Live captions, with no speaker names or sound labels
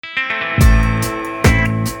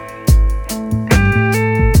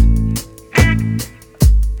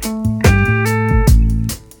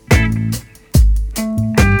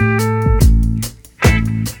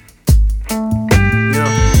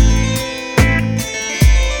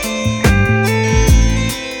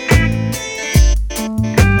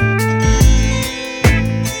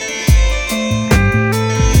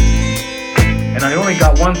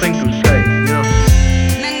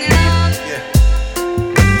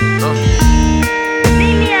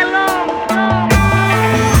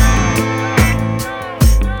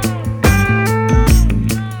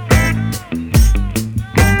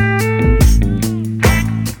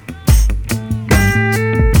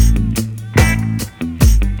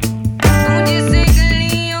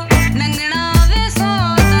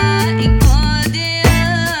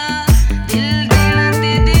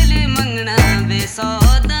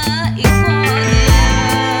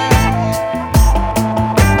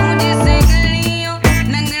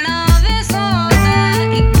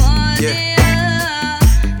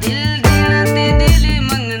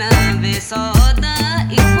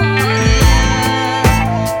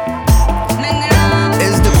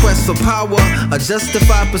for power, a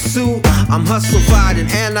justified pursuit. I'm hustle-fied in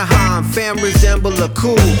Anaheim, fam resemble a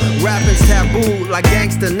coup. Rapping's taboo, like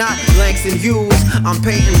gangster, not Langston Hughes. I'm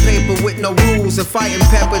painting paper with no rules and fighting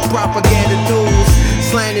pep with propaganda news.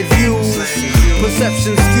 Slanted views,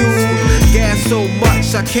 perception skewed. Gas so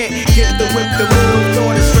much I can't get the whip to move.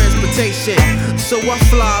 Thought is transportation, so I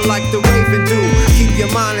fly like the Raven do. Keep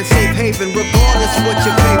your mind in safe haven, regardless what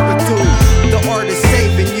your paper do. The art is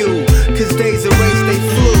saving you, cause days of race they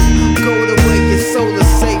flew. Go the way your soul is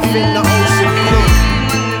safe in the ocean blue.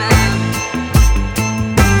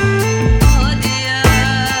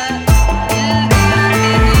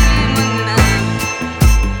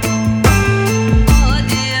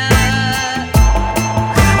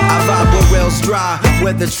 Dry,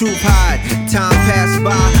 where the truth hide. Time pass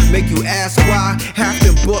by, make you ask why. Half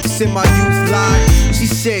the books in my youth lied. She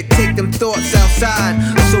said take them thoughts outside,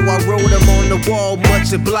 so I wrote them on the wall,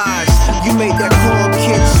 much obliged. You made that calm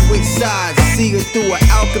kid switch sides, see it through an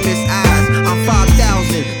alchemist's eyes. I'm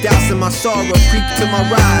 5,000, dousing my sorrow, creep to my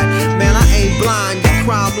ride. Man, I ain't blind, you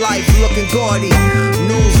crime life looking gaudy.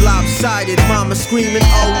 News lopsided, mama screaming,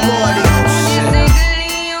 oh lordy. Oh shit.